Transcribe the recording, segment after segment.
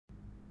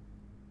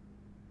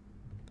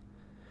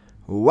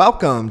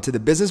Welcome to the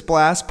Business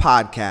Blast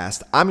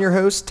Podcast. I'm your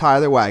host,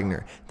 Tyler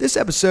Wagner. This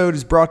episode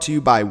is brought to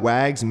you by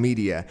Wags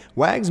Media.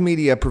 Wags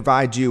Media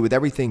provides you with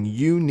everything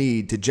you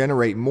need to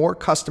generate more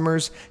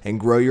customers and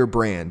grow your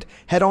brand.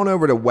 Head on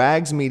over to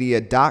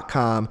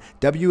wagsmedia.com,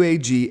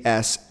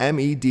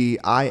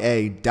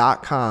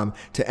 wagsmedia.com,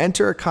 to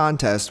enter a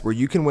contest where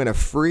you can win a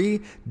free,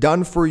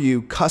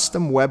 done-for-you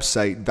custom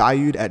website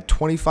valued at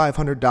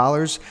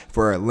 $2,500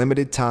 for a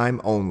limited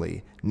time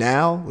only.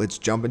 Now, let's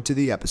jump into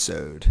the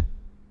episode.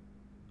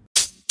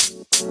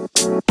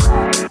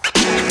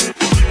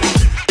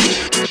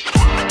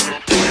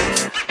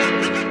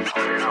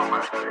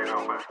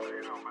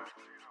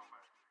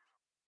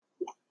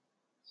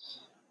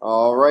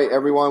 All right,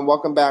 everyone.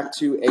 Welcome back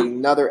to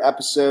another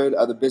episode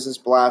of the Business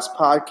Blast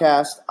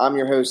Podcast. I'm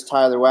your host,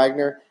 Tyler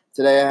Wagner.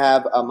 Today I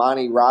have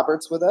Amani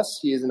Roberts with us.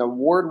 He is an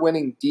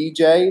award-winning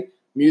DJ,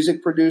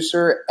 music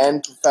producer,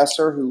 and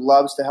professor who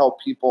loves to help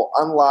people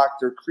unlock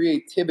their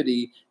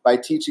creativity by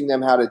teaching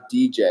them how to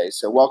DJ.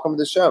 So welcome to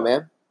the show,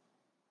 man.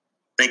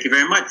 Thank you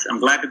very much. I'm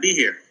glad to be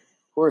here.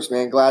 Of course,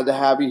 man. Glad to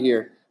have you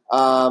here.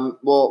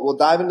 We'll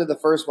dive into the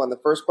first one. The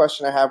first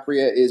question I have for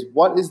you is,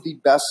 what is the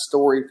best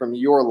story from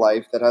your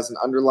life that has an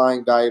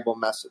underlying valuable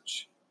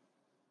message?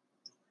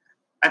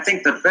 I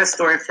think the best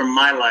story from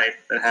my life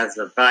that has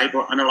a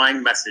valuable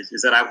underlying message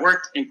is that I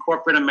worked in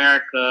corporate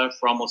America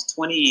for almost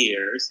 20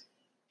 years.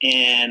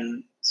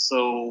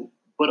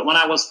 But when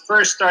I was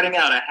first starting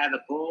out, I had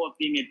the goal of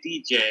being a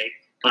DJ,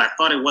 but I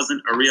thought it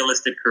wasn't a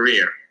realistic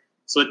career.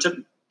 So it took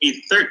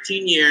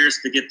 13 years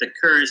to get the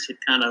courage to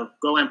kind of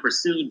go and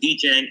pursue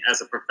DJing as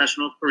a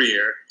professional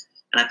career.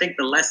 And I think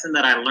the lesson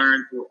that I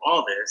learned through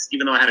all this,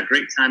 even though I had a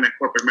great time in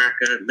corporate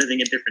America, living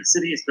in different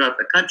cities throughout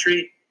the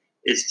country,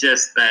 is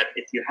just that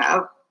if you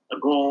have a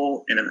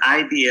goal and an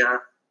idea,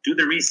 do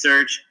the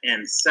research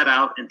and set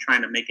out and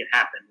trying to make it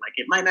happen. Like,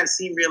 it might not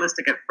seem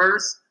realistic at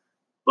first,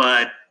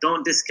 but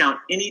don't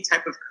discount any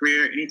type of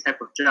career, any type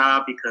of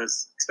job,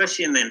 because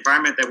especially in the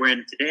environment that we're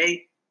in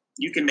today,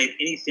 you can make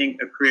anything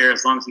a career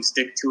as long as you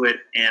stick to it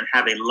and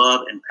have a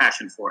love and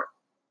passion for it.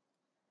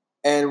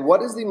 And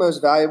what is the most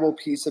valuable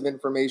piece of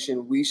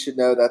information we should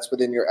know that's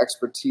within your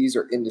expertise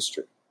or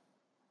industry?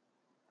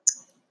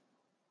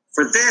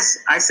 For this,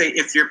 I say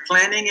if you're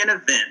planning an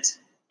event,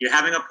 you're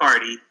having a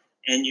party,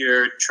 and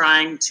you're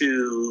trying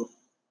to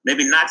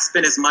maybe not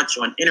spend as much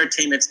on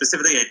entertainment,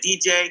 specifically a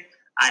DJ,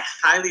 I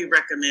highly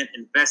recommend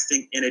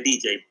investing in a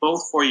DJ,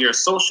 both for your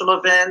social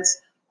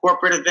events,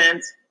 corporate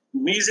events.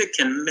 Music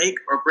can make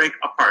or break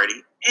a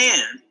party.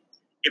 And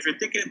if you're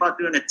thinking about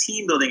doing a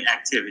team building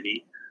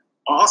activity,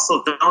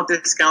 also don't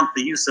discount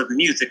the use of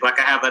music. Like,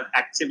 I have an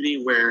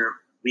activity where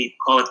we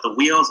call it the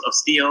Wheels of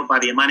Steel by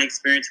the Amani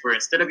experience, where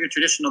instead of your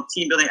traditional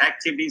team building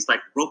activities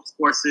like ropes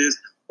courses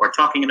or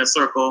talking in a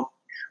circle,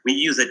 we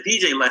use a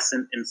DJ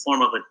lesson in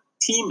form of a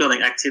team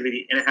building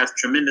activity, and it has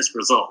tremendous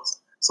results.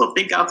 So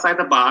think outside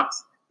the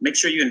box. Make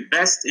sure you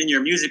invest in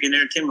your music and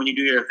entertainment when you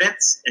do your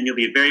events, and you'll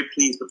be very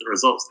pleased with the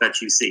results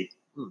that you see.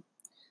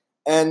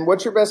 And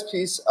what's your best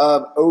piece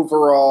of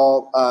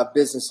overall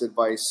business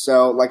advice?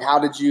 So, like, how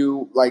did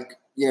you,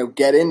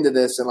 get into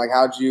this, and,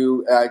 how did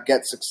you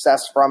get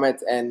success from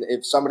it? And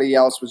if somebody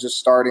else was just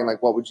starting,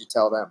 what would you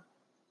tell them?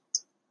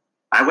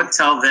 I would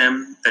tell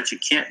them that you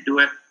can't do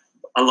it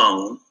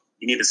alone.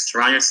 You need to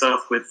surround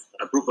yourself with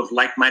a group of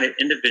like-minded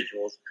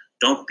individuals.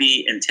 Don't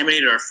be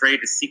intimidated or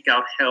afraid to seek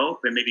out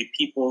help, and maybe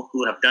people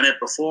who have done it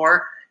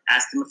before.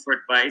 Ask them for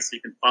advice so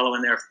you can follow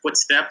in their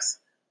footsteps.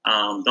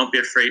 Don't be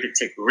afraid to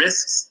take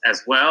risks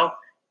as well,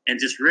 and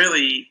just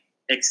really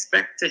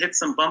expect to hit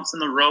some bumps in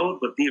the road,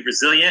 but be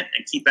resilient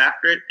and keep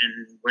after it,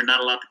 and we're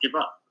not allowed to give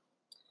up.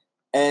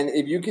 And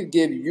if you could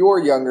give your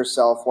younger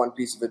self one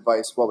piece of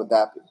advice, what would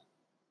that be?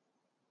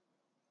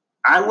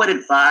 I would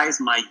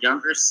advise my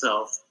younger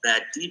self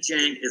that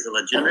DJing is a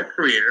legitimate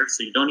career,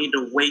 so you don't need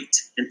to wait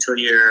until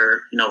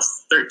you're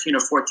 13 or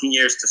 14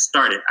 years to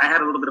start it. I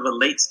had a little bit of a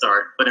late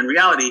start, but in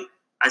reality,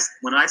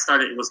 when I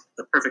started, it was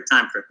the perfect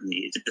time for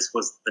me. It just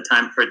was the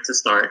time for it to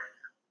start.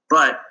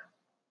 But,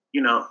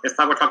 if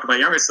I were talking about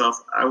younger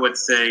self, I would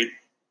say,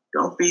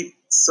 don't be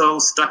so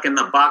stuck in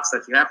the box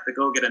that you have to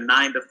go get a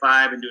 9 to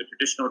 5 and do a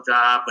traditional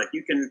job. Like,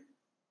 you can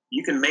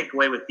make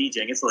way with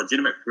DJing. It's a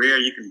legitimate career.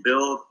 You can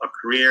build a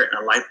career and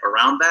a life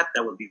around that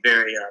would be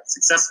very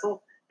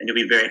successful, and you'll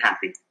be very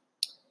happy.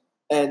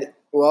 And,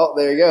 well,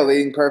 there you go,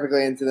 leading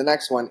perfectly into the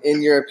next one.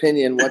 In your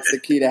opinion, what's the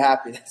key to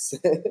happiness?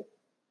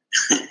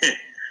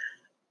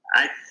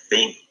 I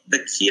think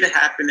the key to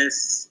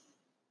happiness,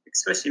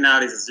 especially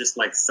nowadays, is just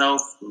like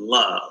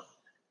self-love,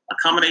 a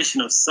combination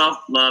of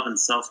self-love and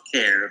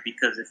self-care.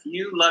 Because if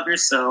you love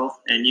yourself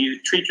and you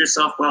treat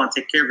yourself well and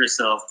take care of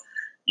yourself,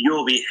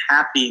 you'll be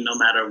happy no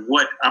matter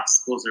what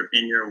obstacles are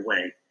in your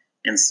way.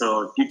 And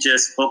so if you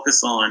just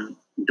focus on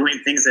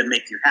doing things that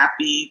make you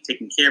happy,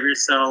 taking care of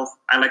yourself.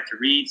 I like to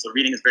read, so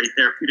reading is very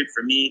therapeutic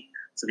for me.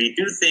 So if you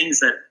do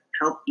things that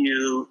help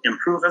you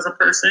improve as a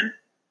person,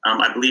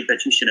 I believe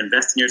that you should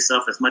invest in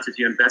yourself as much as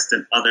you invest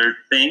in other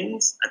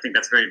things. I think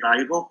that's very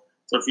valuable.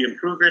 So if you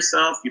improve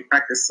yourself, you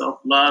practice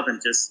self-love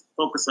and just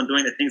focus on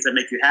doing the things that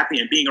make you happy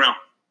and being around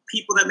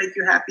people that make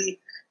you happy,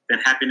 then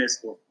happiness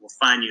will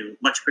find you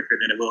much quicker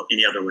than it will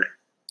any other way.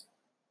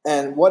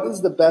 And what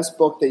is the best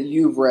book that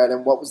you've read,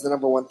 and what was the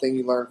number one thing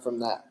you learned from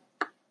that?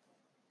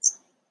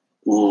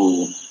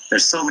 Ooh,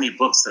 there's so many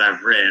books that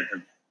I've read.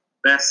 The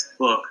best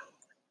book,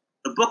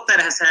 the book that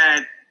has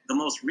had the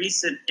most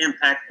recent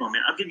impact on me,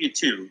 I'll give you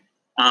two.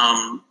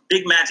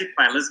 Big Magic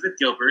by Elizabeth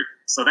Gilbert.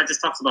 So that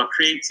just talks about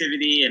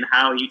creativity and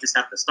how you just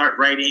have to start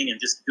writing and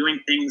just doing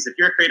things. If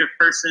you're a creative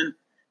person,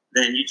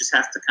 then you just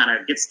have to kind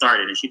of get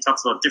started. And she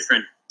talks about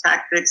different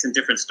tactics and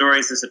different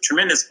stories. It's a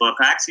tremendous book.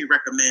 I actually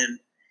recommend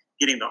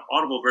getting the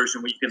Audible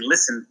version where you can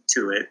listen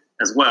to it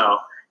as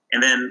well.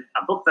 And then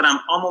a book that I'm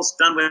almost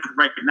done with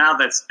right now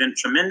that's been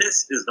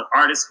tremendous is The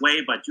Artist's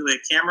Way by Julia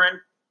Cameron.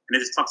 And it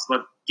just talks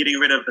about getting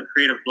rid of the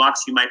creative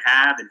blocks you might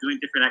have and doing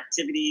different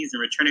activities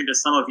and returning to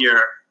some of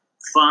your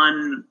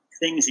fun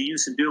things you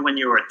used to do when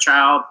you were a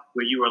child,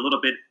 where you were a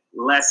little bit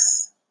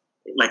less,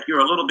 like you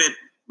were a little bit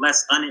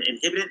less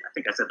uninhibited. I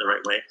think I said the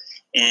right way.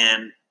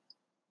 And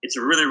it's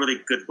a really,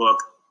 really good book.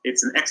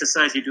 It's an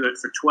exercise. You do it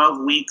for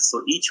 12 weeks.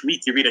 So each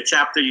week you read a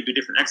chapter, you do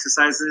different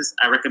exercises.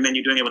 I recommend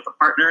you doing it with a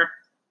partner.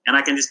 And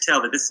I can just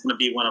tell that this is going to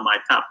be one of my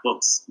top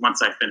books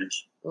once I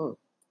finish.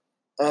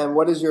 And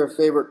what is your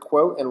favorite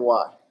quote and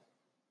why?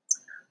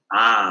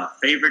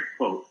 Favorite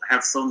quote. I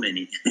have so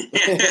many.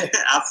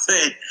 I'll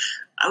say,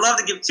 I love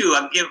to give two.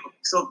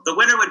 So the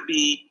winner would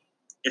be,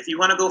 if you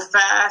want to go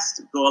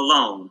fast, go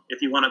alone.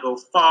 If you want to go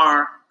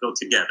far, go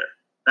together.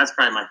 That's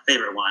probably my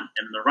favorite one.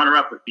 And the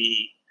runner-up would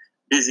be,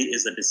 busy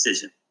is a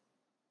decision.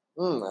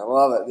 I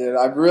love it, dude.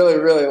 I really,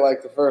 really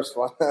like the first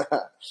one.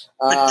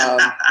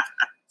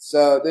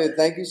 So, dude,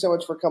 thank you so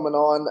much for coming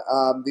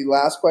on. The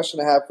last question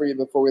I have for you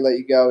before we let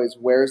you go is,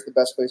 where's the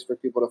best place for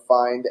people to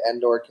find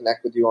and or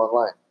connect with you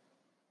online?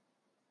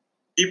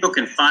 People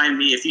can find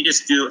me if you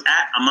just do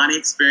 @Amani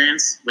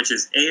Experience, which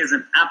is A as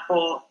in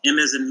Apple, M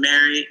as in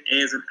Mary,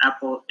 A as in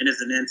Apple, N as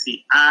in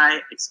Nancy,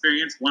 I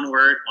Experience, one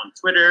word, on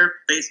Twitter,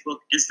 Facebook,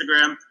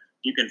 Instagram.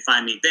 You can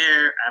find me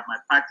there. I have my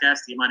podcast,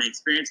 the Amani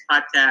Experience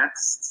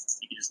Podcast.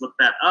 You can just look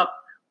that up.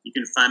 You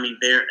can find me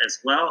there as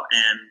well,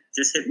 and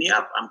just hit me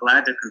up. I'm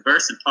glad to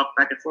converse and talk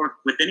back and forth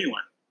with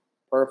anyone.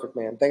 Perfect,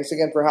 man. Thanks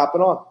again for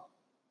hopping on.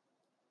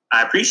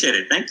 I appreciate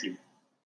it. Thank you.